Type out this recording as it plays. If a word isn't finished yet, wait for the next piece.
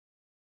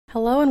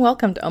Hello and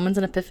welcome to Omens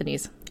and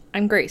Epiphanies.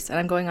 I'm Grace and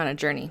I'm going on a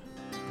journey.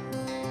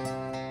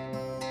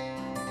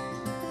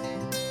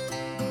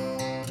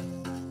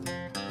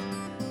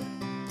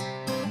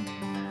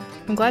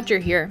 I'm glad you're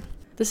here.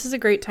 This is a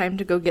great time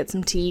to go get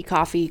some tea,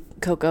 coffee,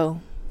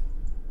 cocoa,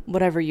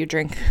 whatever you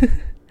drink.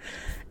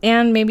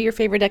 And maybe your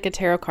favorite deck of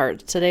tarot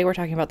cards. Today we're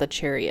talking about the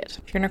Chariot.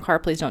 If you're in a car,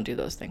 please don't do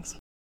those things.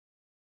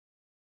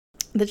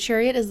 The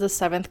Chariot is the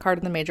 7th card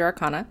in the Major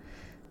Arcana.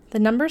 The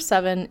number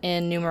 7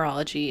 in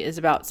numerology is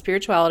about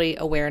spirituality,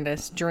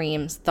 awareness,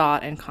 dreams,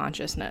 thought, and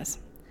consciousness.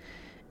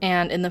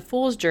 And in the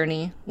Fool's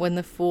journey, when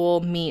the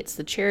Fool meets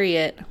the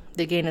Chariot,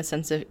 they gain a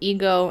sense of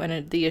ego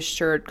and the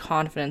assured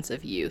confidence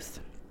of youth.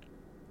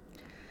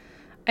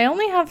 I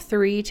only have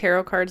 3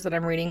 tarot cards that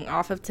I'm reading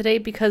off of today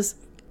because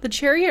the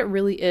Chariot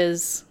really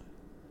is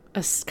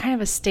a kind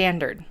of a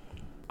standard.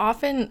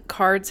 Often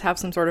cards have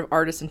some sort of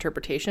artist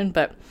interpretation,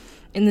 but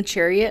in the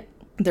Chariot,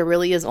 there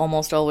really is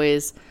almost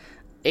always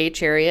a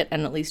chariot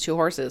and at least 2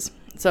 horses.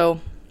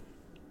 So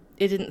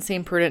it didn't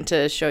seem prudent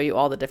to show you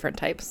all the different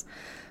types.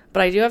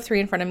 But I do have 3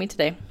 in front of me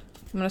today. I'm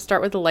going to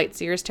start with the Light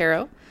Seers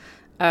Tarot,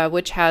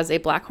 which has a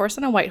black horse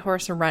and a white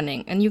horse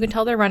running. And you can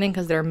tell they're running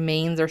because their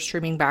manes are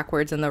streaming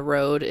backwards and the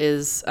road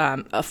is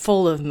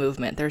full of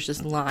movement. There's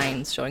just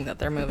lines showing that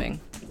they're moving.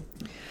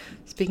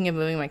 Speaking of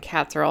moving, my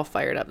cats are all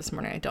fired up this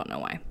morning. I don't know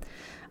why.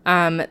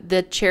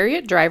 The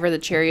chariot driver, the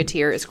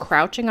charioteer, is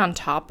crouching on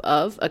top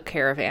of a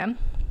caravan.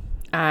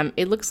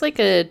 It looks like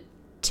a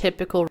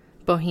typical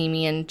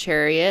bohemian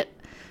chariot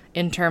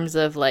in terms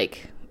of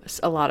like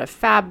a lot of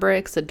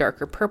fabrics, a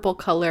darker purple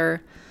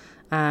color.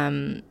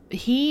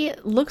 He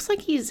looks like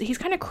he's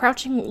kind of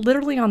crouching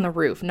literally on the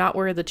roof, not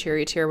where the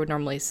charioteer would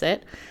normally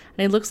sit.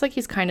 And it looks like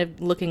he's kind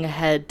of looking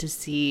ahead to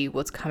see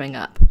what's coming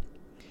up.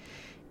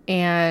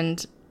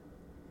 And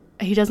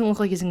he doesn't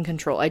look like he's in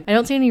control. I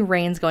don't see any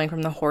reins going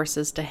from the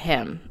horses to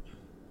him.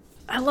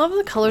 I love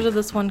the colors of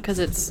this one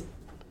because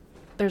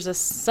there's a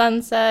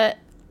sunset.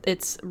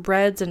 It's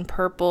reds and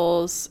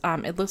purples.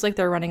 It looks like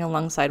they're running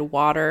alongside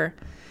water.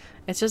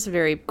 It's just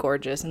very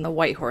gorgeous, and the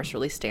white horse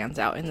really stands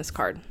out in this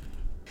card.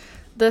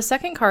 The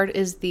second card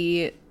is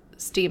the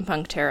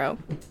Steampunk Tarot.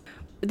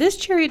 This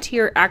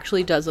charioteer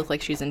actually does look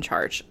like she's in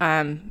charge.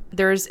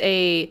 It's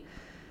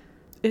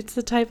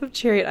the type of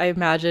chariot I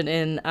imagine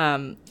in,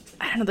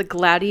 the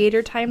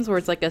gladiator times where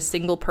it's like a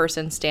single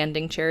person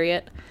standing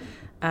chariot.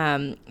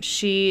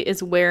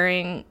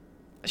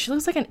 She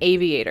looks like an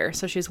aviator.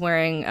 So she's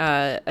wearing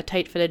a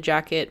tight-fitted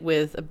jacket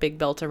with a big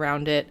belt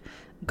around it,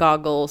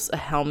 goggles, a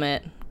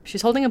helmet.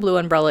 She's holding a blue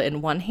umbrella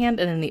in one hand,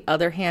 and in the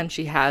other hand,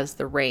 she has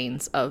the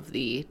reins of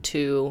the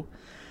 2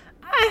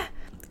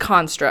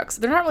 constructs.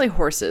 They're not really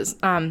horses.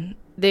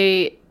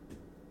 They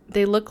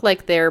look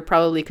like they're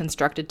probably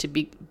constructed to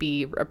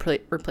be a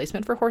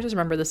replacement for horses.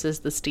 Remember, this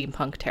is the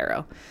Steampunk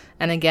Tarot.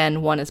 And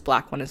again, one is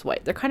black, one is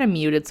white. They're kind of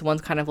muted, so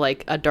one's kind of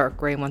like a dark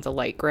gray, one's a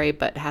light gray,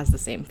 but has the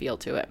same feel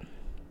to it.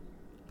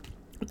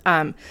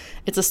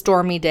 It's a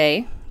stormy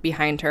day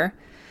behind her.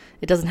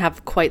 It doesn't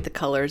have quite the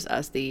colors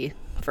as the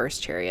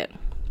first chariot.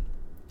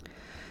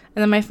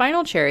 And then my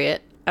final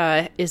chariot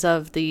is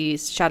of the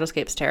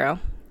Shadowscapes Tarot.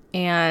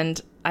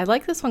 And I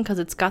like this one because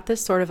it's got this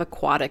sort of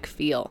aquatic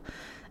feel.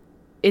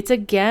 It's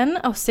again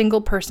a single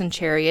person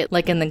chariot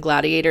like in the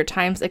gladiator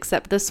times,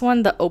 except this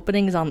one, the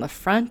opening is on the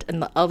front and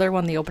the other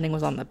one, the opening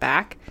was on the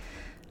back.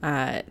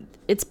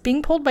 It's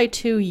being pulled by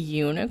 2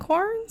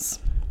 unicorns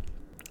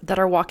that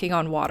are walking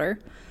on water.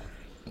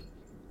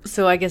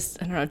 So I guess,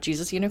 I don't know,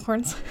 Jesus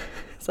unicorns?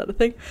 Is that a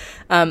thing?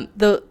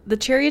 The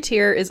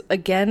charioteer is,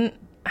 again,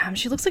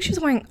 she looks like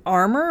she's wearing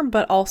armor,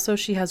 but also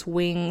she has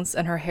wings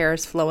and her hair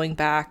is flowing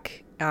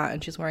back,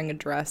 and she's wearing a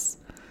dress.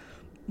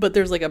 But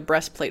there's like a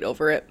breastplate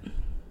over it.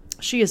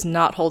 She is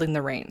not holding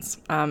the reins.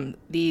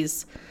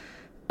 These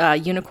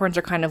unicorns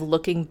are kind of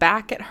looking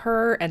back at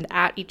her and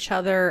at each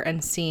other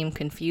and seem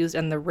confused,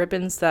 and the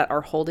ribbons that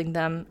are holding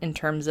them in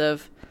terms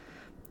of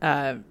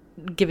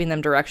giving them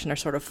direction are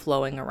sort of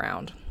flowing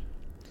around.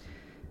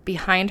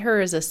 Behind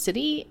her is a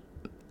city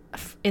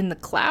in the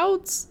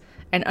clouds,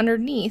 and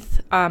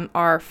underneath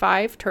are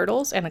 5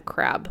 turtles and a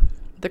crab.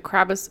 The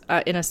crab is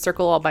in a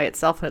circle all by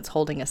itself, and it's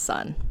holding a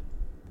sun.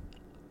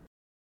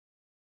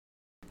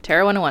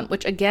 Tarot 101,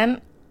 which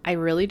again, I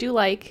really do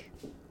like,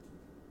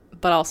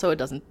 but also it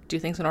doesn't do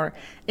things in order.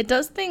 It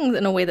does things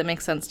in a way that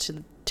makes sense to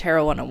the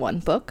Tarot 101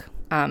 book.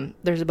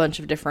 There's a bunch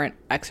of different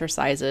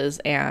exercises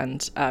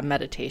and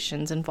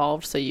meditations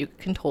involved, so you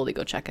can totally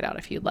go check it out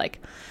if you'd like.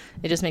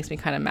 It just makes me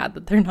kind of mad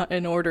that they're not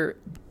in order.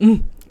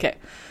 Okay,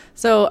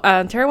 so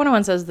Tarot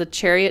 101 says the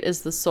chariot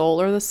is the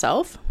soul or the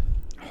self.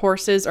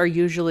 Horses are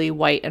usually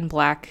white and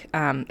black,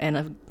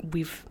 and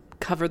we've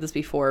covered this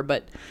before,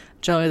 but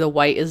generally the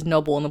white is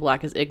noble and the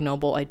black is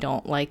ignoble. I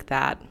don't like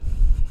that,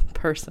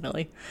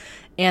 personally.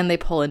 And they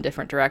pull in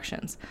different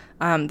directions.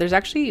 There's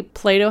actually,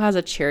 Plato has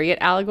a chariot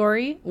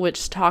allegory,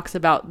 which talks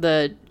about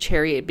the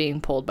chariot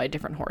being pulled by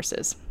different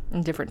horses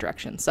in different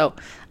directions. So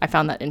I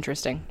found that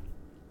interesting.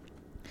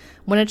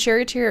 When a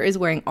charioteer is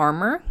wearing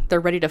armor,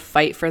 they're ready to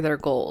fight for their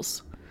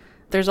goals.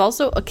 There's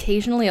also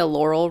occasionally a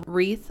laurel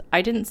wreath.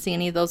 I didn't see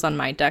any of those on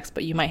my decks,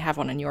 but you might have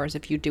one on yours.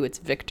 If you do, it's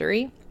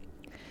victory.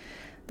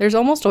 There's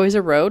almost always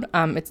a road.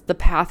 It's the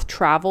path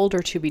traveled or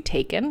to be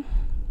taken.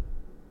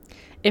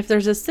 If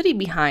there's a city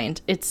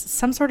behind, it's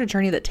some sort of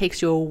journey that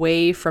takes you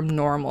away from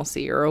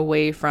normalcy or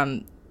away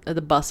from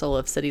the bustle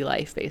of city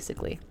life,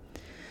 basically.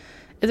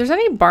 If there's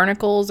any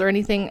barnacles or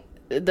anything,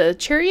 the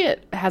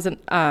Chariot has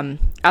an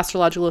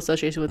astrological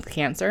association with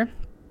Cancer,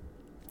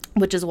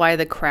 which is why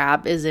the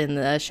crab is in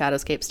the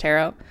Shadowscapes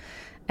Tarot.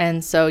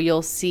 And so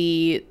you'll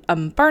see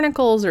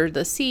barnacles or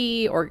the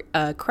sea or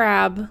a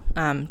crab,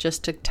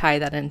 just to tie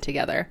that in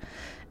together.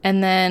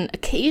 And then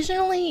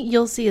occasionally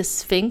you'll see a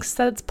sphinx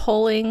that's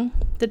pulling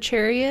the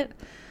Chariot.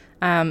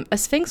 A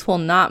sphinx will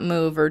not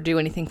move or do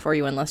anything for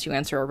you unless you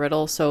answer a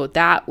riddle. So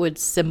that would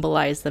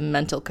symbolize the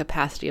mental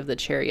capacity of the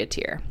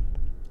charioteer.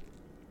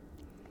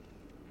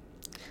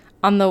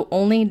 On the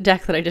only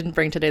deck that I didn't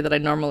bring today that I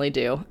normally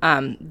do,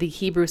 the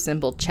Hebrew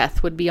symbol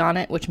Cheth would be on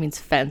it, which means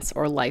fence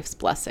or life's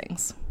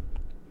blessings.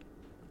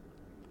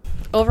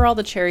 Overall,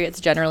 the Chariot's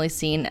generally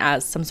seen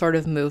as some sort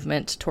of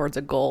movement towards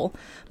a goal,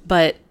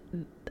 but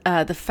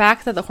the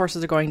fact that the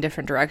horses are going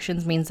different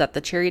directions means that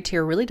the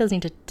charioteer really does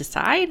need to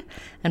decide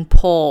and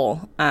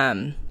pull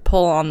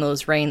on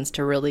those reins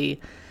to really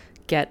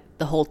get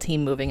the whole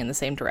team moving in the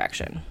same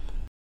direction.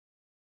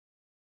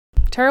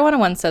 Tarot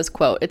 101 says,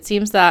 quote, "It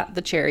seems that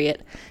the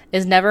chariot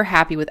is never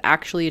happy with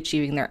actually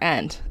achieving their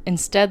end.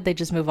 Instead, they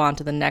just move on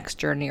to the next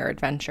journey or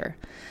adventure.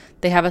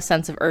 They have a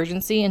sense of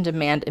urgency and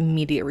demand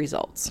immediate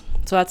results."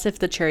 So that's if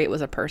the chariot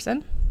was a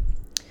person.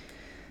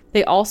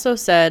 They also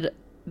said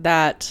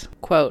that,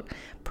 quote,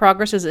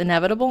 "Progress is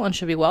inevitable and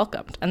should be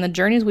welcomed, and the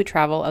journeys we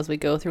travel as we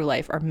go through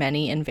life are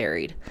many and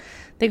varied."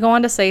 They go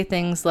on to say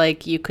things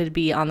like you could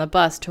be on the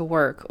bus to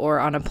work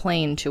or on a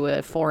plane to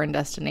a foreign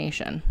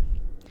destination.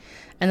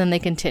 And then they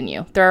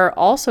continue. There are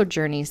also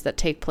journeys that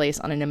take place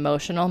on an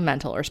emotional,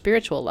 mental, or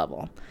spiritual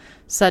level,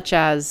 such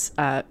as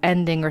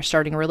ending or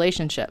starting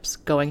relationships,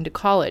 going to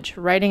college,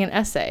 writing an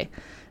essay,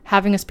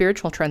 having a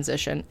spiritual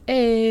transition,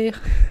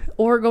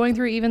 or going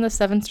through even the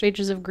 7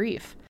 stages of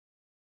grief.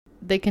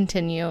 They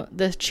continue,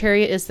 the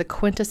chariot is the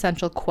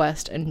quintessential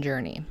quest and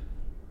journey.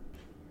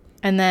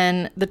 And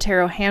then the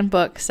Tarot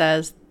Handbook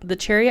says, the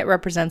chariot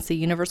represents the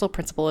universal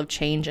principle of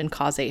change and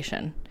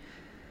causation.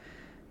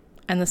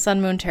 And the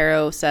Sun Moon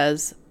Tarot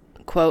says,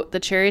 quote, "The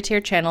charioteer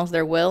channels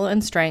their will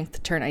and strength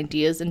to turn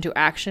ideas into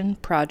action,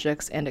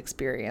 projects, and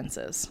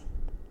experiences."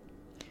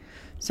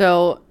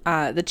 So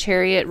the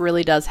chariot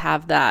really does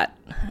have that,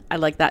 I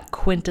like that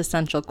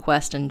quintessential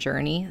quest and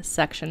journey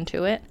section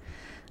to it.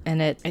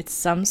 And it's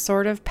some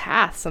sort of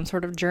path, some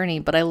sort of journey.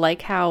 But I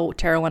like how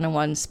Tarot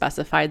 101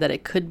 specified that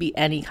it could be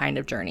any kind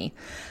of journey.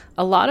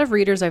 A lot of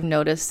readers I've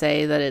noticed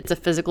say that it's a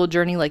physical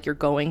journey, like you're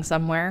going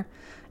somewhere.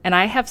 And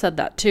I have said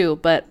that too,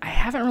 but I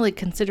haven't really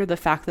considered the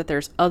fact that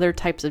there's other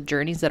types of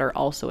journeys that are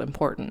also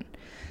important.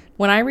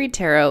 When I read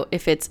tarot,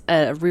 if it's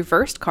a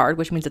reversed card,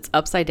 which means it's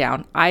upside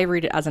down, I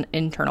read it as an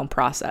internal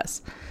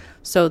process.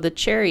 So the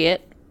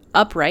chariot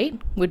upright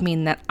would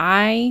mean that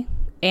I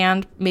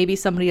and maybe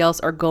somebody else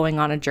are going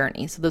on a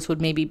journey. So this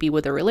would maybe be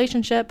with a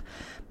relationship.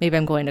 Maybe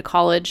I'm going to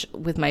college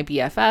with my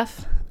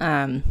BFF,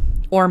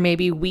 or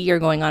maybe we are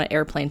going on an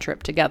airplane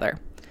trip together.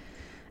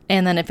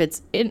 And then if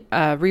it's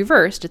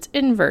reversed, it's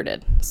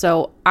inverted.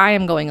 So I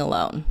am going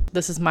alone.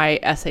 This is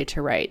my essay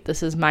to write.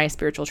 This is my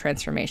spiritual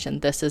transformation.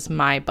 This is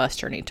my bus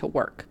journey to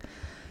work.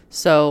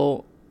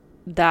 So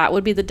that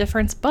would be the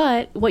difference.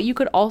 But what you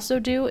could also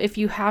do, if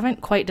you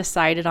haven't quite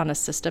decided on a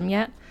system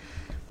yet,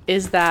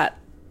 is that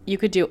you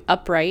could do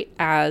upright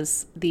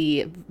as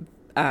the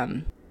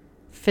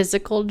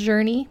physical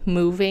journey,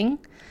 moving,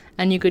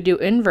 and you could do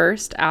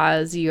inversed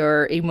as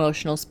your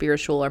emotional,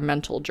 spiritual, or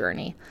mental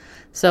journey.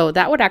 So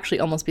that would actually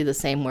almost be the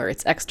same, where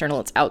it's external,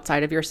 it's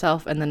outside of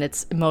yourself, and then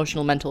it's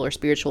emotional, mental, or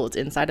spiritual, it's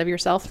inside of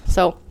yourself.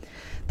 So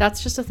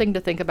that's just a thing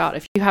to think about.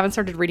 If you haven't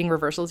started reading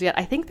reversals yet,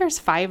 I think there's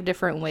 5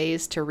 different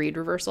ways to read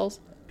reversals.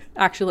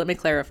 Actually, let me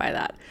clarify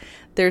that.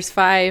 There's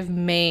 5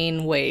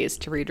 main ways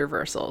to read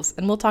reversals,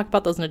 and we'll talk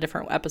about those in a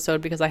different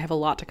episode because I have a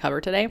lot to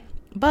cover today.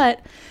 But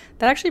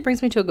that actually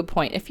brings me to a good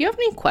point. If you have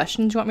any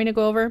questions you want me to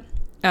go over,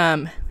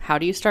 how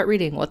do you start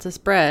reading? What's a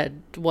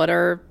spread? What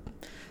are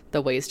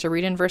the ways to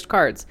read inverse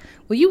cards?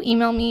 Will you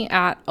email me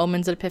at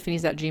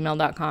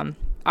omensandepiphanies@gmail.com?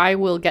 I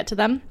will get to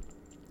them.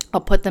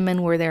 I'll put them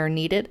in where they're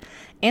needed.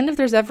 And if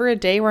there's ever a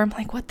day where I'm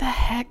like, what the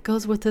heck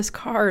goes with this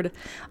card?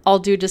 I'll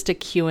do just a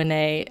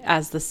Q&A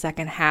as the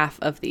second half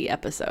of the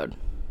episode.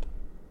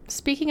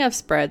 Speaking of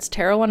spreads,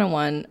 Tarot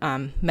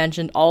 101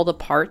 mentioned all the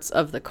parts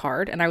of the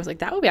card. And I was like,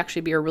 that would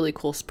actually be a really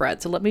cool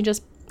spread. So let me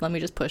just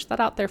push that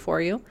out there for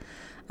you.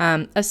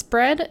 A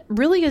spread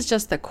really is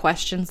just the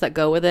questions that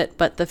go with it,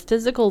 but the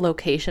physical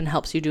location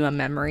helps you do a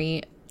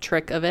memory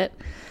trick of it.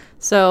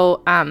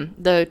 So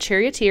the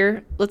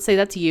charioteer, let's say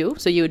that's you.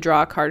 So you would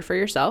draw a card for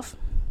yourself.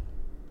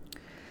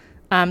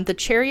 The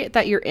chariot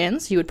that you're in,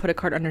 so you would put a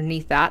card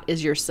underneath that,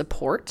 is your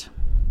support.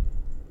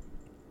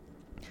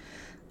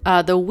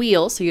 The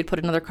wheel, so you'd put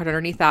another card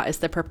underneath that, is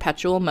the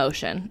perpetual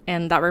motion.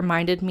 And that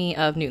reminded me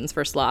of Newton's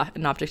first law.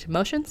 An object in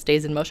motion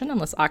stays in motion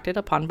unless acted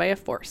upon by a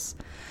force.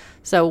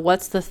 So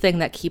what's the thing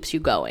that keeps you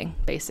going,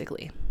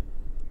 basically?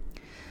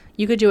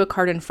 You could do a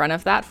card in front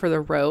of that for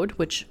the road,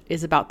 which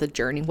is about the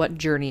journey. What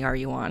journey are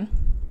you on?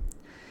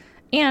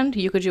 And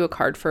you could do a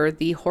card for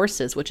the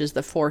horses, which is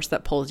the force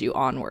that pulls you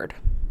onward.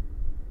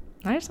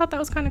 I just thought that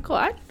was kind of cool.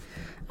 I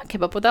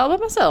came up with that all by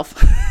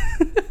myself.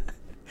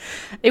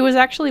 It was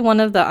actually one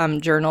of the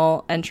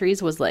journal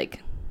entries was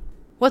like,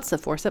 what's the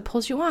force that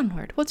pulls you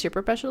onward? What's your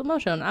perpetual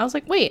motion? I was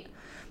like, wait,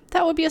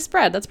 that would be a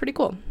spread. That's pretty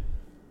cool.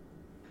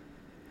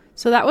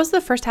 So that was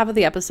the first half of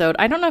the episode.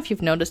 I don't know if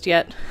you've noticed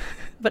yet,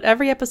 but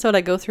every episode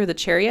I go through the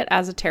Chariot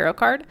as a tarot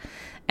card,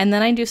 and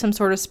then I do some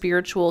sort of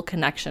spiritual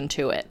connection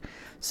to it.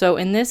 So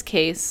in this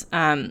case,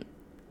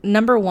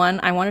 number one,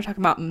 I want to talk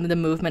about the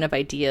movement of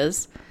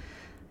ideas.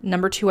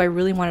 Number two, I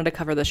really wanted to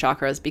cover the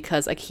chakras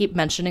because I keep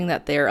mentioning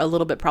that they're a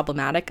little bit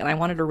problematic, and I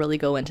wanted to really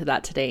go into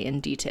that today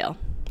in detail.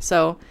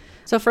 So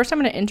first I'm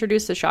going to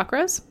introduce the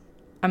chakras.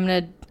 I'm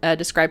going to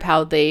describe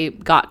how they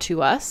got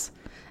to us,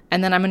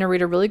 and then I'm going to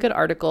read a really good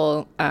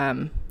article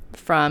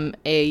from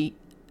a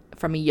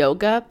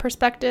yoga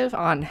perspective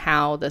on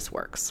how this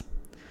works.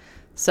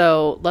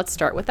 So let's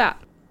start with that.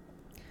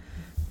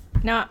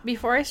 Now,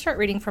 before I start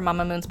reading from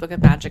Mama Moon's Book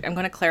of Magic, I'm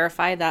going to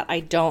clarify that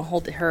I don't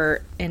hold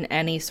her in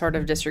any sort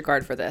of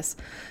disregard for this.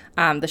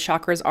 The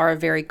chakras are a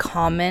very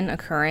common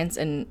occurrence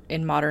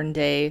in modern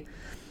day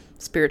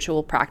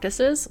spiritual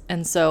practices.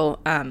 And so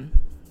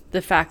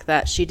the fact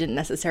that she didn't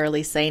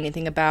necessarily say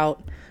anything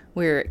about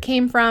where it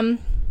came from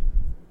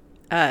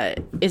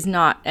is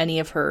not any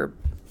of her.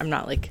 I'm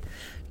not like,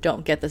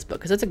 don't get this book,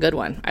 because it's a good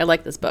one. I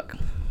like this book.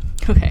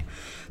 Okay.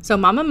 So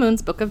Mama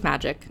Moon's Book of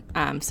Magic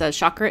says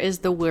chakra is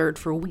the word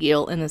for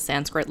wheel in the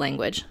Sanskrit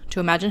language. To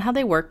imagine how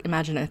they work,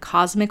 imagine a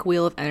cosmic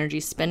wheel of energy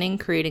spinning,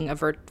 creating a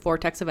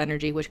vortex of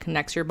energy which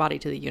connects your body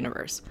to the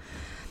universe.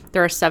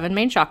 There are 7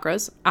 main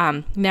chakras.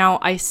 Now,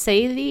 I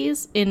say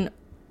these in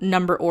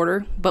number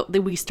order, but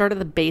we start at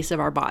the base of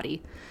our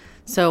body.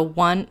 So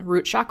 1,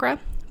 root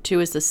chakra. 2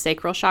 is the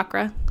sacral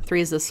chakra.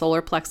 3 is the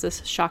solar plexus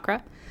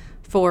chakra.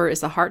 4 is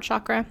the heart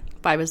chakra.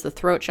 5 is the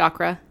throat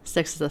chakra,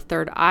 6 is the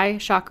third eye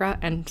chakra,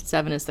 and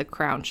 7 is the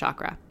crown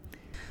chakra.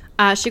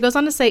 She goes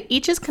on to say,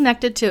 each is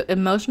connected to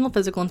emotional,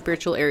 physical, and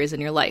spiritual areas in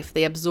your life.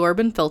 They absorb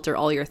and filter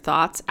all your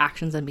thoughts,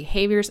 actions, and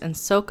behaviors and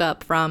soak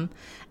up from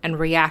and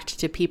react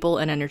to people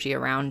and energy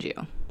around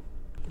you.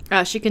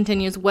 She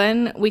continues,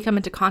 when we come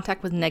into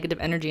contact with negative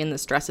energy and the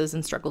stresses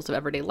and struggles of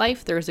everyday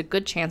life, there is a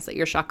good chance that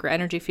your chakra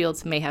energy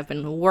fields may have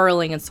been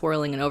whirling and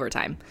swirling in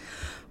overtime.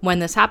 When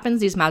this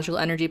happens, these magical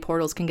energy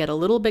portals can get a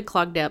little bit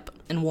clogged up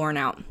and worn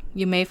out.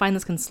 You may find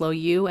this can slow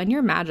you and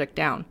your magic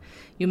down.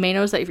 You may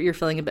notice that you're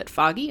feeling a bit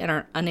foggy and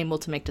are unable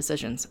to make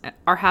decisions,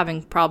 are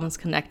having problems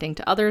connecting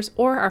to others,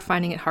 or are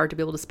finding it hard to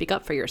be able to speak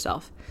up for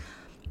yourself.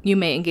 You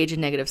may engage in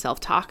negative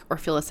self-talk or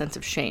feel a sense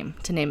of shame,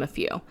 to name a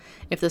few.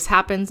 If this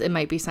happens, it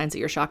might be signs that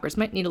your chakras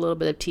might need a little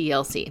bit of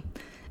TLC.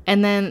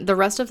 And then the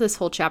rest of this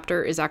whole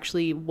chapter is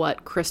actually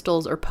what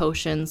crystals or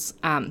potions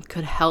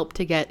could help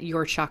to get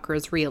your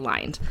chakras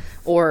realigned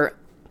or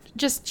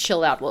just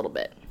chill out a little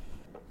bit.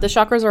 The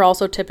chakras are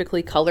also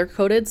typically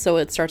color-coded, so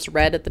it starts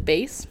red at the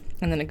base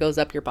and then it goes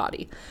up your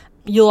body.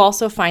 You'll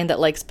also find that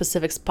like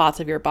specific spots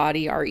of your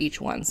body are each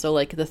one. So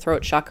like the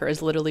throat chakra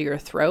is literally your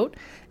throat,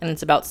 and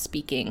it's about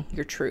speaking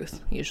your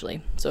truth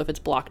usually. So if it's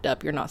blocked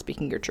up, you're not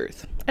speaking your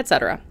truth,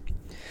 etc.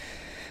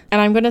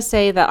 And I'm going to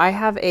say that I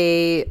have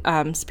a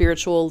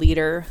spiritual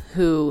leader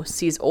who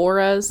sees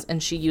auras,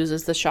 and she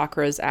uses the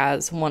chakras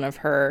as one of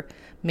her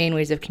main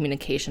ways of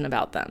communication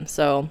about them.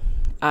 So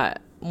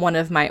one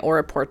of my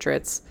aura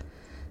portraits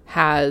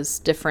has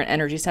different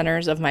energy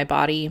centers of my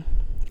body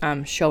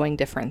showing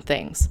different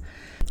things.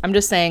 I'm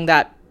just saying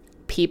that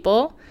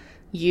people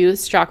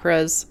use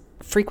chakras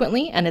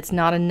frequently, and it's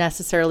not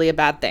necessarily a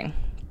bad thing.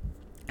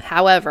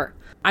 However,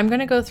 I'm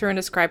going to go through and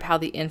describe how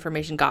the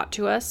information got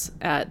to us.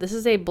 This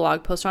is a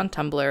blog post on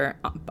Tumblr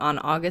on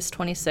August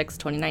 26,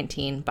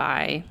 2019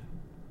 by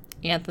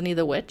Anthony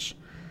the Witch.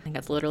 I think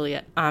that's literally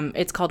it.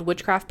 It's called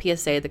Witchcraft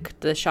PSA, the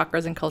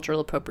Chakras and Cultural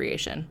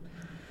Appropriation.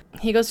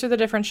 He goes through the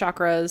different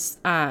chakras.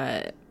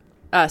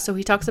 So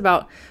he talks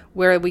about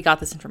where we got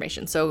this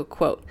information. So,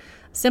 quote,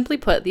 simply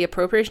put, the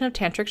appropriation of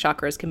tantric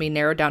chakras can be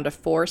narrowed down to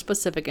 4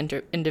 specific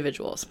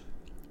individuals.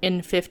 In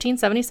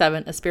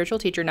 1577, a spiritual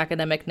teacher and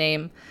academic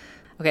named,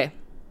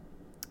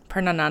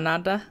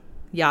 Purnananda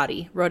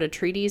Yadi wrote a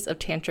treatise of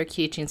tantric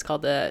teachings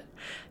called the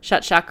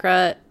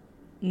Shatchakra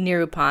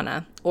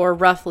Nirupana, or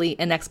roughly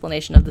an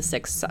explanation of the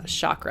 6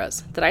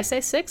 chakras. Did I say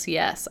 6?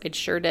 Yes, I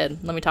sure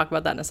did. Let me talk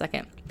about that in a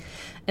second.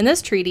 In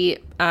this treaty,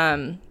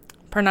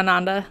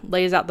 Purnananda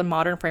lays out the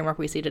modern framework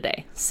we see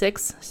today.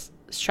 6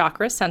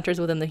 chakra centers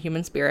within the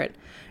human spirit,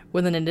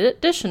 with an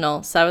additional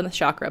 7th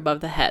chakra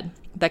above the head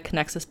that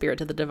connects the spirit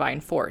to the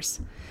divine force.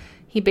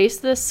 He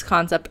based this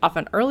concept off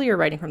an earlier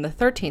writing from the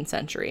 13th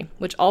century,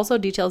 which also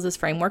details this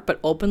framework but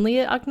openly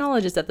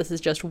acknowledges that this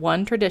is just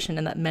one tradition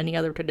and that many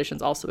other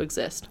traditions also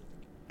exist.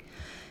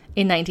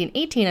 In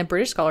 1918, a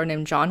British scholar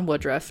named John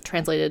Woodruff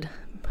translated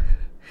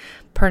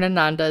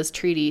Purnananda's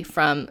treaty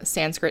from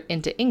Sanskrit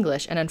into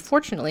English, and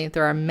unfortunately,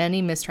 there are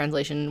many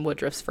mistranslations in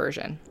Woodruff's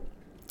version.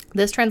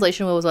 This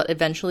translation was what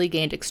eventually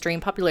gained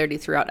extreme popularity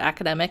throughout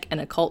academic and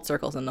occult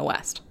circles in the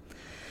West.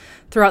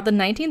 Throughout the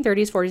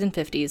 1930s, 40s, and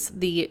 50s,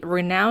 the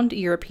renowned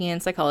European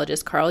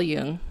psychologist Carl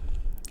Jung,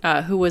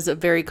 who was a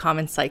very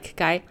common psych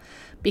guy,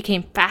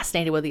 became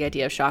fascinated with the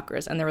idea of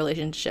chakras and their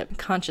relationship to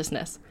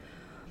consciousness.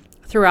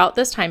 Throughout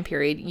this time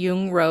period,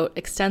 Jung wrote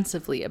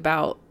extensively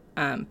about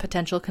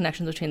potential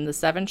connections between the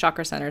 7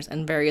 chakra centers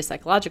and various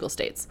psychological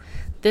states.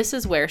 This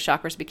is where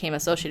chakras became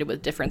associated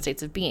with different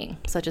states of being,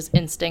 such as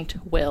instinct,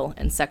 will,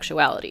 and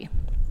sexuality.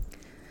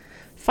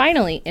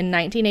 Finally, in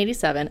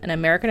 1987, an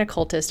American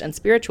occultist and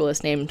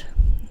spiritualist named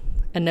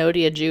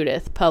Enodia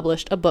Judith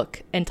published a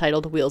book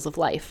entitled Wheels of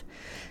Life.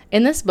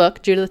 In this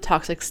book, Judith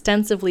talks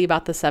extensively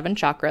about the 7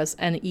 chakras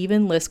and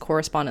even lists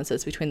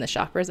correspondences between the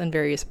chakras and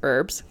various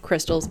herbs,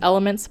 crystals,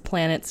 elements,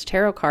 planets,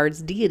 tarot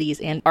cards, deities,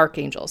 and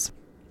archangels.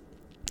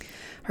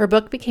 Her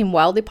book became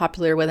wildly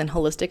popular within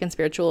holistic and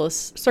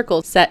spiritualist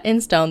circles, set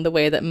in stone the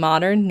way that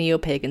modern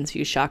neo-pagans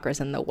view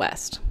chakras in the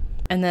West.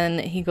 And then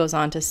he goes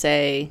on to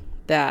say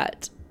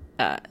that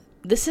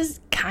this is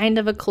kind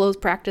of a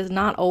closed practice,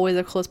 not always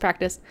a closed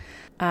practice,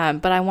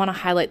 but I want to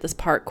highlight this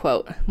part,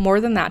 quote,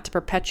 "More than that, to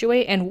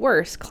perpetuate and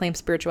worse, claim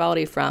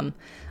spirituality from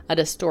a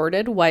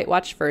distorted,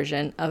 whitewashed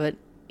version of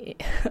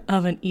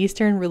an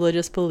Eastern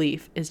religious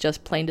belief is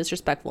just plain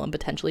disrespectful and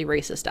potentially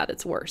racist at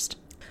its worst."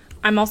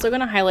 I'm also going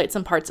to highlight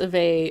some parts of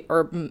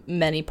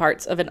many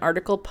parts of an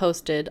article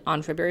posted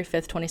on February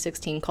 5th,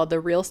 2016 called The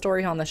Real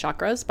Story on the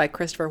Chakras by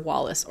Christopher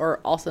Wallace, or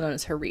also known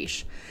as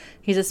Harish.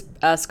 He's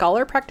a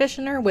scholar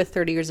practitioner with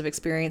 30 years of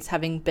experience,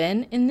 having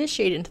been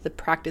initiated into the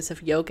practice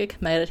of yogic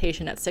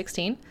meditation at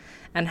 16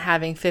 and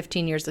having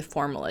 15 years of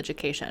formal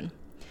education.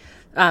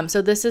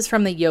 So this is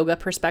from the yoga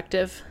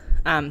perspective.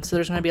 So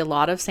there's going to be a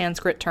lot of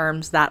Sanskrit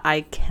terms that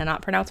I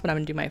cannot pronounce, but I'm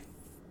going to do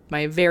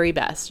my very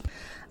best.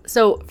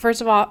 So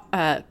first of all,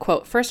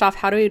 quote, "First off,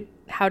 how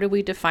do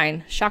we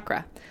define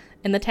chakra?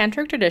 In the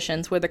tantric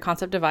traditions, where the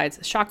concept divides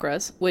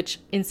chakras, which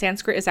in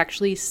Sanskrit is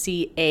actually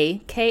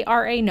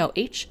C-A-K-R-A, no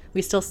H,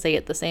 we still say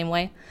it the same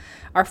way,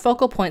 are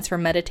focal points for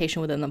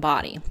meditation within the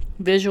body,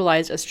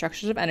 visualized as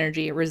structures of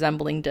energy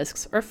resembling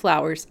discs or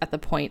flowers at the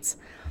points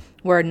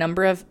where a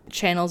number of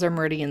channels or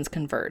meridians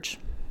converge.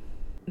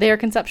 They are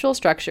conceptual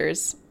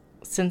structures,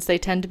 since they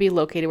tend to be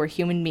located where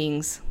human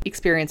beings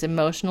experience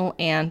emotional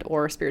and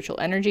or spiritual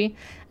energy,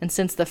 and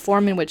since the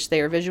form in which they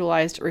are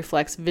visualized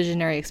reflects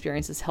visionary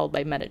experiences held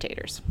by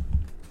meditators."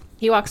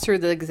 He walks through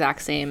the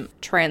exact same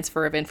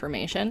transfer of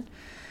information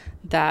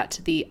that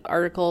the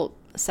article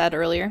said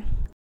earlier.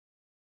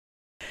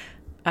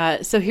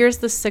 So here's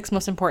the 6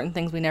 most important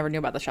things we never knew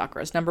about the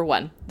chakras. Number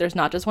 1, there's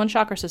not just one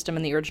chakra system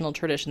in the original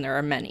tradition. There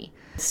are many.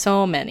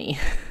 So many.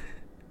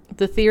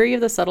 The theory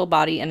of the subtle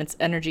body and its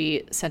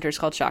energy centers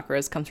called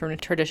chakras comes from a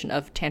tradition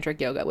of tantric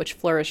yoga, which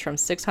flourished from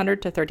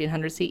 600 to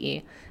 1300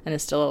 CE and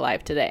is still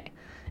alive today.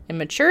 In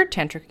mature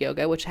tantric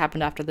yoga, which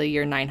happened after the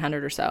year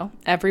 900 or so,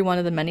 every one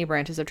of the many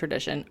branches of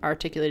tradition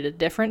articulated a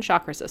different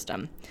chakra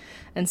system,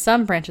 and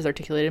some branches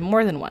articulated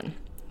more than one.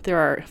 There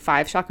are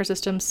 5 chakra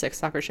systems, 6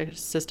 chakra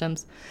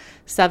systems,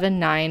 7,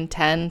 9,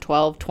 10,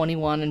 12,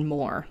 21, and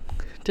more,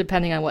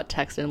 depending on what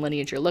text and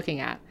lineage you're looking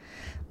at.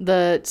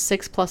 The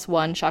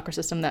 6+1 chakra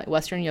system that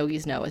Western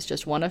yogis know is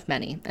just one of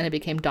many, and it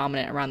became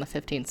dominant around the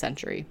 15th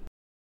century.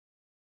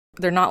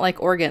 They're not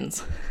like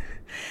organs.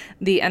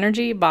 The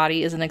energy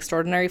body is an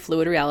extraordinary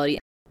fluid reality,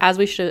 as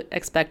we should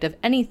expect of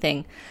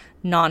anything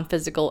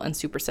non-physical and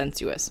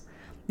supersensuous.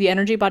 The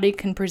energy body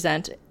can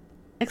present,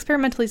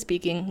 experimentally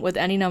speaking, with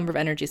any number of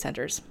energy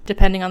centers,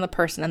 depending on the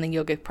person and the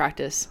yogic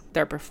practice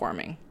they're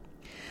performing.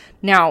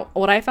 Now,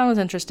 what I found was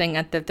interesting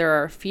is that there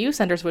are a few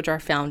centers which are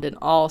found in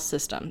all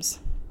systems.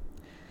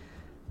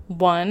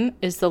 One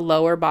is the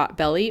lower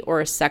belly, or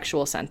a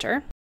sexual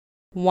center,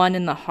 one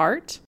in the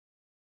heart,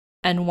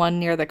 and one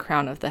near the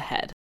crown of the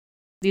head.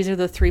 These are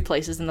the 3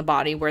 places in the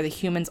body where the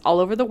humans all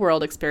over the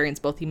world experience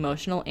both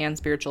emotional and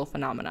spiritual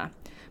phenomena.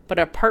 But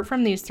apart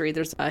from these 3,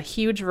 there's a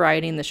huge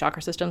variety in the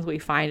chakra systems we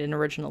find in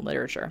original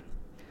literature.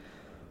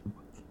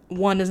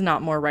 One is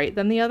not more right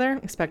than the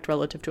other, except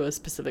relative to a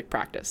specific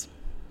practice.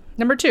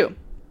 Number 2,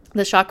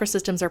 the chakra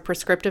systems are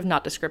prescriptive,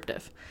 not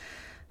descriptive.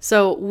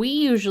 So we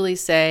usually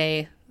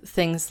say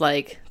things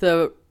like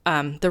the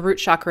root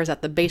chakra is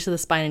at the base of the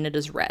spine and it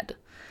is red.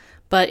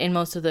 But in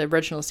most of the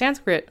original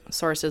Sanskrit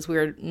sources, we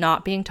are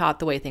not being taught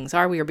the way things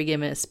are. We are being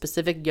given a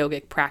specific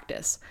yogic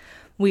practice.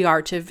 We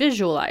are to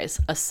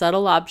visualize a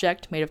subtle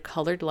object made of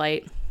colored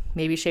light,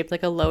 maybe shaped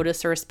like a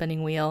lotus or a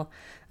spinning wheel,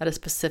 at a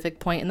specific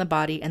point in the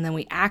body, and then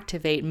we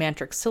activate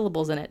mantric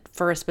syllables in it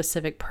for a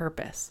specific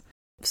purpose.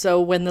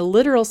 So when the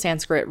literal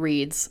Sanskrit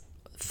reads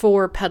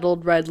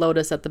 4-petaled red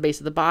lotus at the base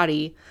of the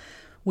body,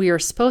 we are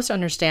supposed to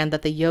understand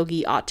that the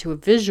yogi ought to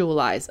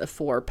visualize a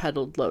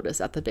 4-petaled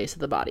lotus at the base of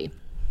the body.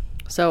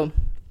 So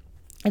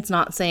it's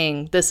not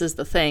saying this is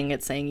the thing,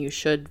 it's saying you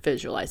should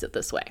visualize it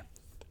this way.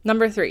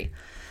 Number 3,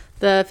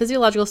 The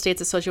physiological states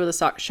associated with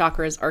the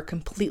chakras are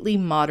completely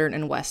modern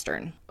and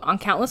Western. On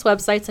countless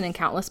websites and in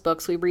countless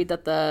books, we read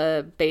that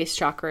the base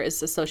chakra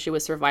is associated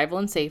with survival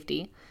and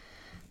safety,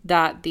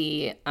 that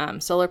the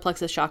solar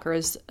plexus chakra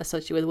is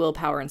associated with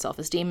willpower and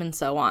self-esteem, and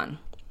so on.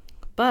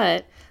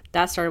 But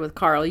that started with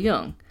Carl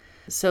Jung.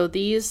 So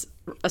these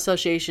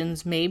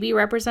associations maybe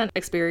represent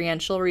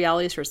experiential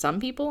realities for some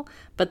people,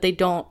 but they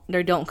don't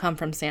come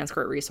from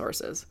Sanskrit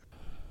resources.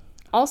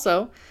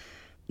 Also,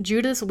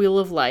 Judith's Wheel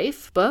of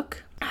Life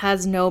book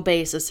has no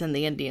basis in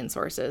the Indian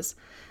sources.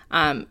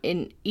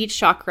 In each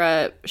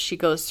chakra, she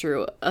goes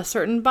through a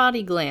certain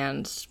body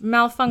gland,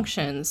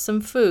 malfunctions,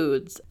 some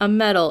foods, a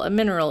metal, a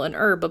mineral, an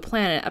herb, a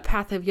planet, a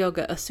path of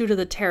yoga, a suit of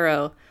the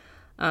tarot,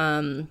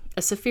 a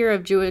sephir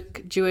of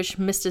Jewish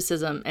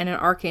mysticism, and an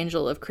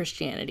archangel of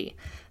Christianity.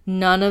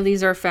 None of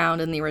these are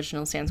found in the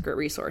original Sanskrit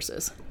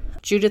resources.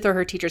 Judith or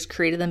her teachers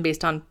created them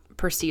based on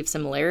perceived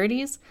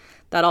similarities.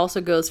 That also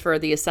goes for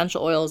the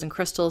essential oils and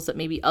crystals that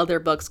maybe other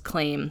books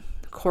claim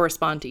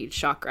correspond to each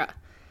chakra.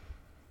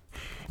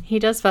 He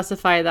does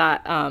specify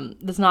that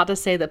that's not to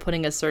say that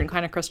putting a certain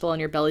kind of crystal on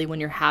your belly when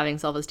you're having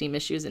self-esteem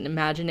issues and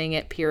imagining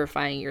it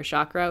purifying your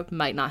chakra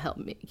might not help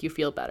make you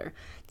feel better.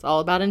 It's all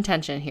about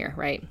intention here,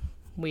 right?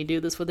 We do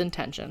this with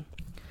intention.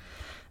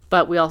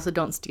 But we also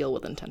don't steal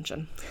with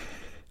intention.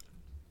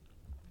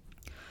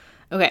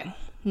 Okay,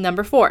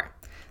 number 4.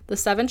 The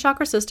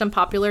 7-chakra system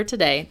popular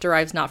today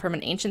derives not from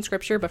an ancient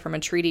scripture, but from a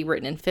treaty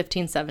written in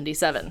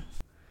 1577.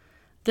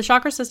 The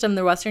chakra system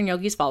the Western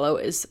yogis follow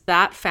is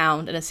that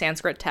found in a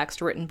Sanskrit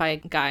text written by a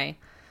guy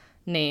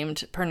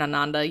named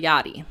Purnananda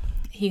Yadi.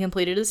 He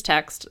completed his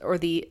text, or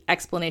the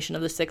explanation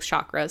of the 6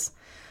 chakras,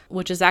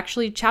 which is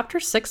actually chapter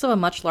 6 of a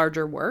much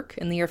larger work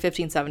in the year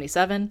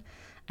 1577.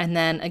 And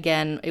then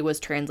again, it was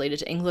translated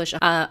to English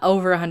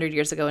over 100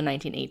 years ago in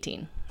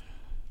 1918.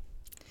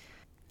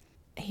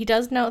 He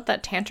does note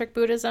that Tantric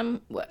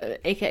Buddhism,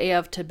 aka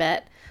of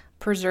Tibet,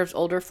 preserves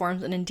older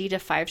forms, and indeed a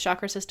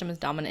 5-chakra system is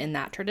dominant in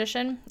that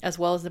tradition, as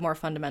well as the more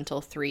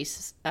fundamental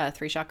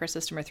 3-chakra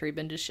system or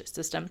 3-bindus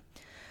system.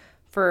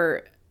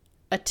 For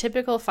a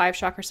typical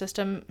 5-chakra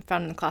system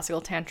found in the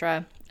classical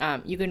Tantra,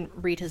 you can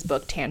read his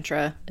book,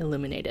 Tantra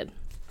Illuminated.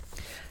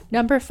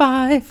 Number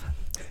 5.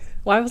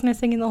 Why wasn't I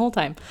singing the whole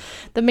time?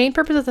 The main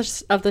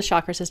purpose of the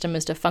chakra system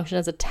is to function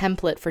as a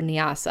template for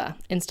nyasa,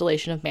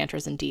 installation of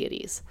mantras and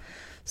deities.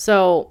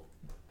 So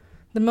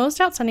the most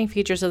outstanding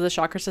features of the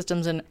chakra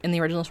systems in the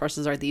original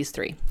sources are these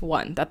 3.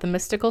 1, that the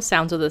mystical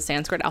sounds of the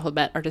Sanskrit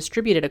alphabet are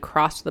distributed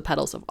across the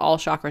petals of all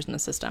chakras in the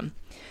system.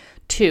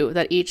 2,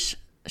 that each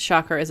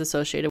chakra is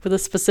associated with a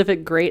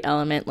specific great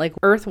element like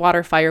earth,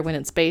 water, fire, wind,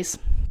 and space.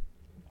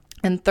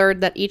 And 3rd,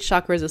 that each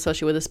chakra is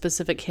associated with a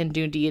specific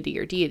Hindu deity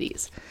or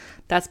deities.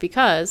 That's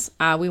because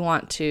we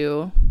want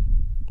to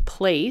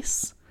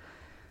place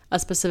a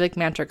specific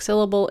mantric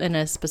syllable in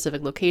a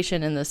specific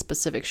location in the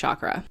specific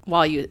chakra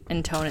while you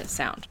intone its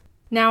sound.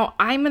 Now,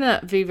 I'm going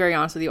to be very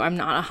honest with you. I'm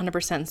not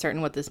 100%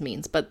 certain what this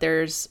means, but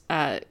there's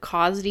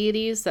cause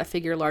deities that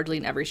figure largely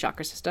in every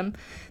chakra system.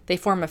 They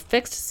form a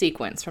fixed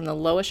sequence from the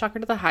lowest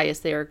chakra to the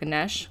highest. They are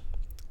Ganesh,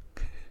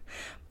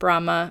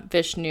 Brahma,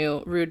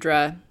 Vishnu,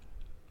 Rudra,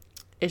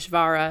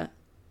 Ishvara,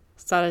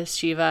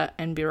 Sadashiva,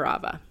 and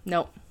Bhairava.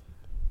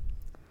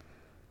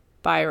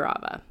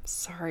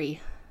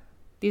 Sorry.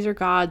 These are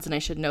gods, and I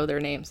should know their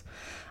names.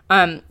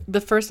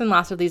 The first and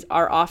last of these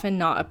are often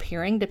not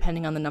appearing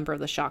depending on the number of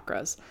the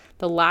chakras.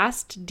 The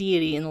last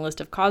deity in the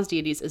list of cause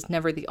deities is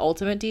never the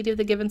ultimate deity of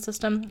the given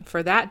system,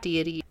 for that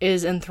deity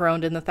is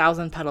enthroned in the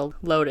 1,000-petaled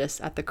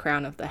lotus at the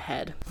crown of the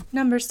head.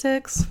 Number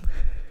 6.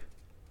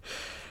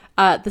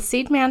 The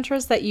seed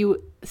mantras that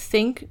you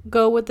think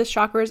go with the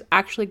chakras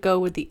actually go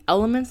with the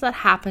elements that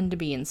happen to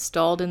be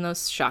installed in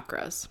those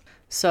chakras.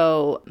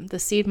 So the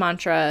seed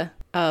mantra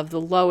of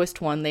the lowest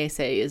one, they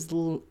say, is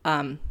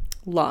Lum.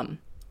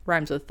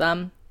 Rhymes with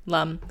thumb,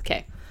 lum,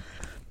 okay.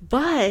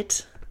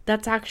 But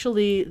that's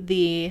actually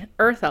the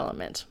earth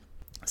element.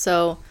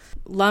 So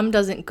Lum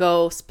doesn't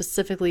go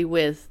specifically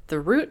with the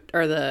root,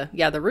 or the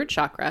root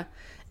chakra.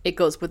 It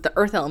goes with the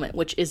earth element,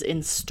 which is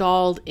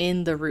installed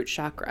in the root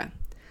chakra.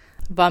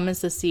 Vam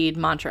is the seed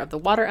mantra of the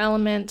water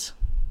element.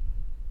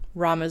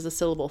 Ram is the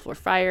syllable for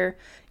fire.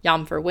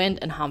 Yam for wind,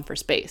 and Ham for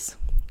space.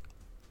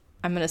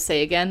 I'm going to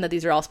say again that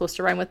these are all supposed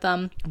to rhyme with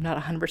them. I'm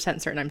not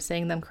 100% certain I'm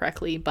saying them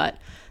correctly, but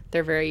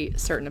they're very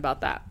certain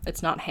about that.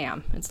 It's not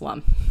ham, it's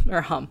lum,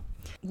 or hum.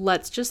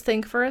 Let's just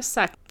think for a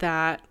sec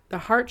that the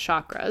heart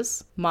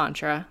chakra's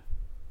mantra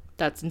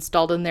that's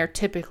installed in there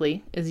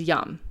typically is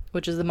Yam,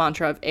 which is the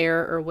mantra of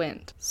air or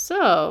wind.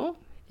 So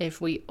if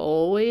we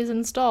always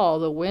install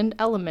the wind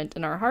element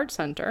in our heart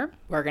center,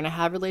 we're going to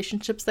have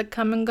relationships that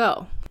come and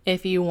go.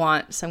 If you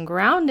want some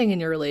grounding in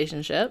your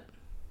relationship,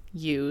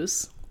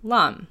 use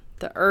Lam,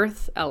 the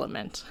earth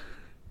element,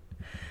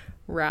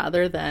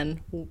 rather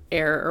than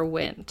air or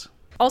wind.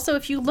 Also,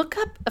 if you look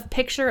up a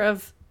picture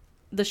of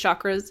the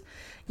chakras,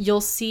 you'll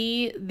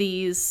see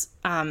these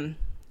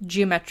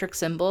geometric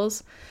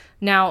symbols.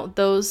 Now,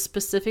 those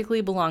specifically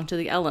belong to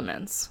the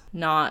elements,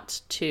 not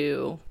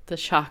to the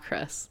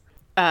chakras.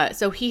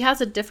 So he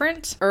has a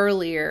different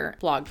earlier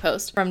blog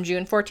post from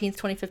June 14th,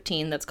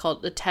 2015 that's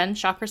called The 10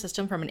 Chakra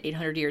System from an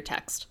 800-Year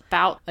Text,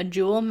 about a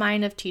jewel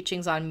mine of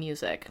teachings on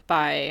music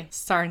by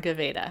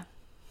Sarngaveda.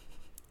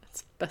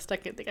 That's the best I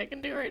can think I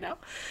can do right now.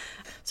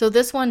 So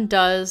this one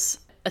does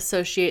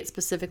associate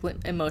specific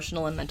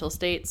emotional and mental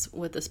states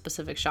with the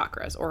specific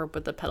chakras, or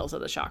with the petals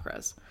of the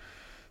chakras.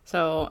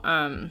 So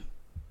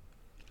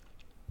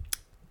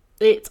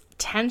it's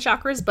 10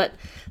 chakras, but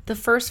the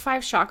first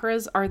 5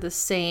 chakras are the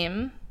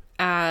same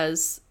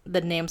as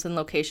the names and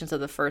locations of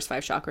the first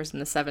 5 chakras in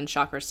the 7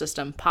 chakra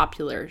system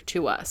popular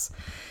to us.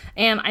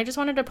 And I just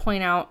wanted to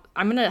point out,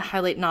 I'm going to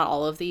highlight not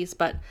all of these,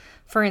 but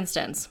for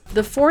instance,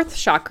 the 4th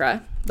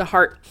chakra, the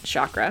heart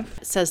chakra,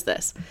 says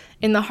this: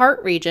 in the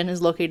heart region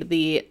is located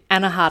the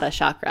Anahata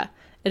chakra.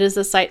 It is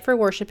the site for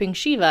worshiping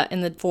Shiva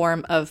in the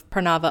form of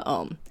Pranava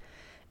Om.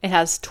 It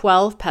has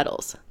 12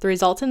 petals.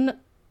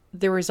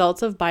 The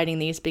results of biting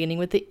these, beginning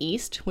with the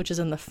east, which is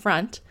in the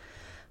front,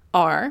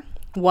 are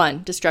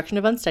 1. Destruction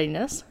of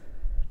unsteadiness.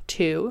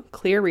 2.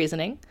 Clear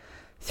reasoning.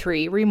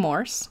 3.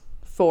 Remorse.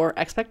 4.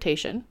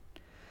 Expectation.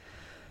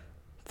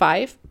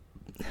 5.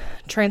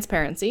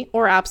 Transparency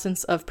or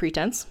absence of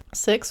pretense.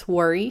 6.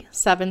 Worry.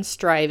 7.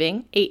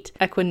 Striving. 8.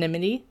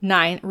 Equanimity.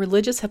 9.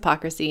 Religious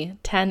hypocrisy.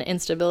 10.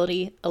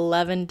 Instability.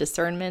 11.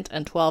 Discernment.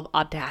 And 12.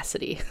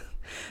 Audacity.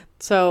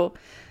 So,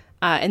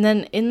 and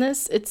then in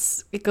this,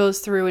 it goes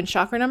through in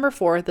chakra number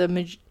 4,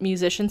 the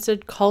musician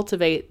should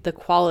cultivate the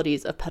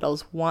qualities of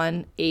petals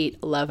 1, 8,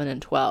 11,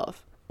 and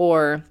 12,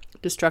 or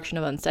destruction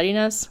of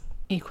unsteadiness,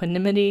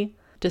 equanimity,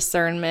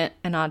 discernment,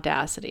 and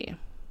audacity.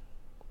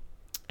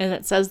 And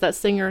it says that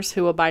singers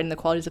who abide in the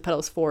qualities of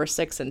petals 4,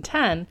 6, and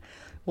 10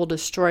 will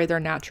destroy their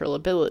natural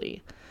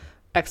ability,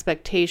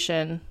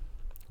 expectation,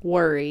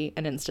 worry,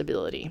 and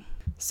instability.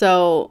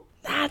 So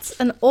that's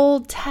an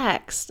old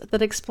text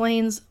that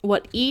explains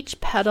what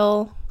each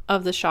petal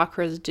of the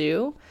chakras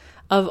do,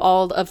 of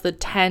all of the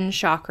 10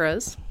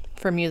 chakras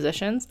for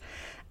musicians.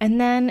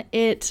 And then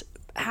it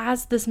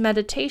has this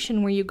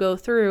meditation where you go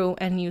through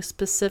and you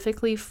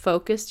specifically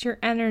focus your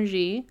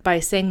energy by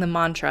saying the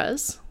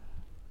mantras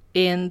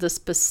in the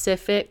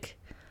specific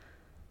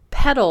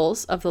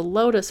petals of the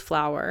lotus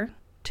flower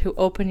to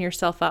open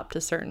yourself up to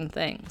certain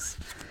things.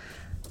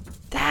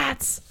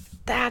 That's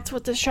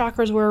what the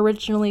chakras were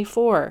originally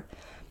for.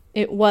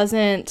 It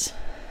wasn't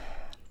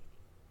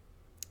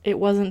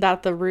that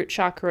the root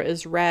chakra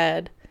is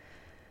red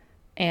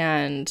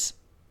and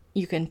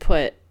you can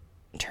put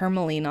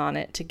tourmaline on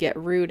it to get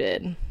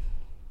rooted.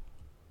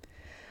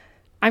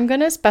 I'm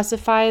going to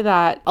specify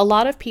that a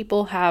lot of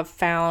people have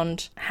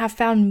found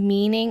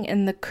meaning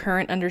in the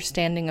current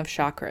understanding of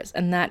chakras,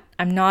 and that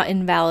I'm not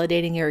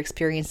invalidating your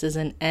experiences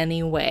in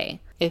any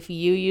way. If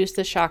you use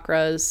the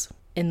chakras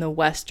in the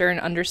Western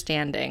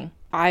understanding,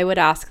 I would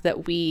ask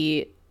that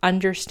we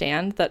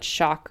understand that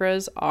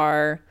chakras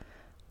are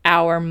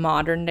our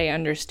modern day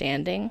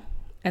understanding,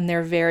 and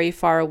they're very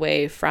far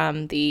away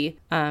from the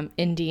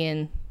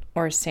Indian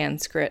or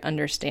Sanskrit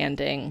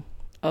understanding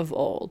of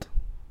old.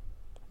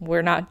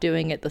 We're not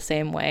doing it the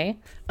same way.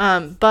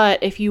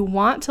 But if you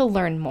want to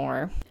learn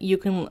more, you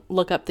can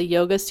look up the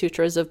Yoga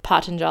Sutras of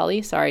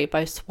Patanjali,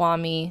 by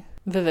Swami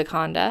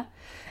Vivekananda.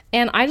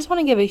 And I just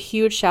want to give a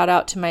huge shout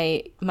out to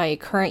my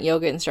current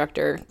yoga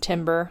instructor,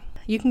 Timber.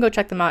 You can go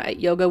check them out at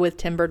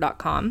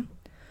yogawithtimber.com.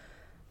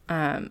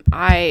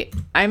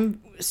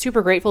 I'm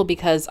super grateful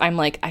because I'm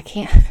like, I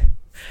can't,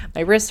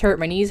 my wrists hurt,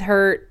 my knees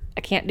hurt,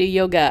 I can't do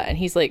yoga. And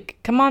he's like,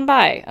 come on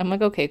by. I'm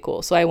like, okay,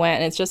 cool. So I went,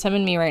 and it's just him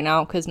and me right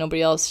now because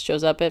nobody else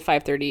shows up at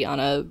 5:30 on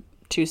a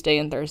Tuesday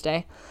and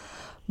Thursday.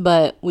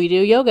 But we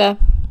do yoga.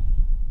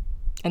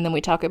 And then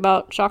we talk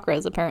about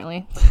chakras,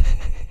 apparently.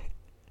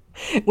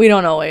 We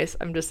don't always.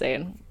 I'm just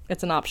saying.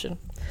 It's an option.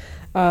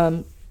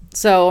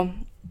 So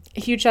a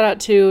huge shout out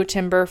to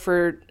Timber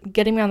for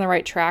getting me on the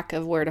right track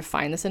of where to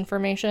find this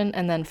information,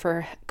 and then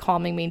for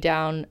calming me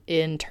down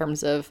in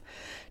terms of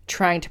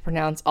trying to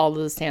pronounce all of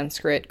the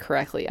Sanskrit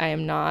correctly. I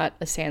am not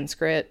a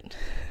Sanskrit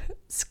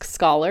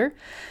scholar.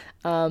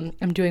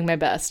 I'm doing my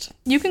best.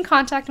 You can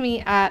contact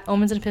me at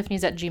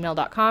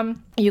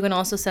omensandepiphanies@gmail.com. You can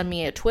also send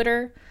me a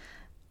Twitter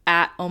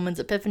at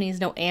omensepiphanies.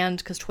 No and,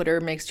 because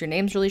Twitter makes your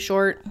names really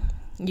short.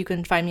 You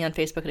can find me on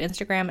Facebook and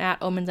Instagram at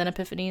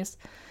omensandepiphanies.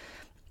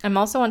 I'm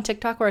also on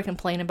TikTok, where I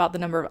complain about the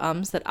number of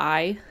ums that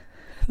I,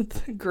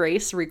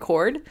 Grace,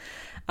 record,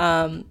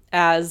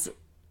 as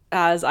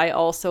I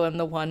also am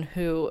the one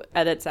who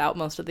edits out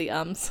most of the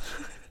ums.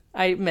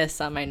 I miss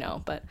some, I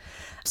know, but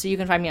so you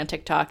can find me on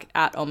TikTok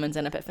at Omens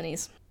and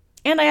Epiphanies.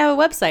 And I have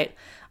a website,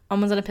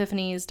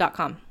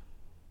 omensandepiphanies.com,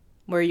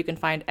 where you can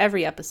find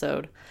every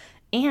episode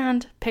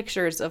and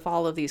pictures of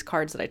all of these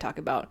cards that I talk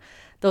about.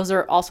 Those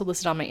are also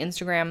listed on my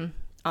Instagram,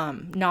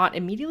 not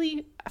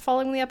immediately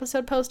following the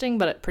episode posting,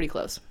 but pretty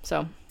close.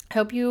 So I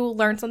hope you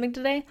learned something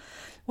today.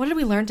 What did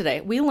we learn today?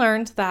 We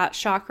learned that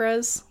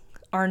chakras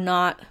are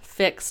not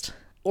fixed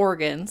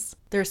organs.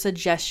 They're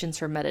suggestions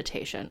for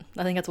meditation.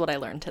 I think that's what I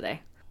learned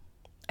today.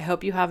 I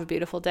hope you have a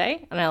beautiful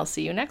day, and I'll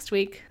see you next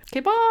week.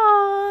 Okay,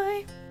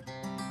 bye!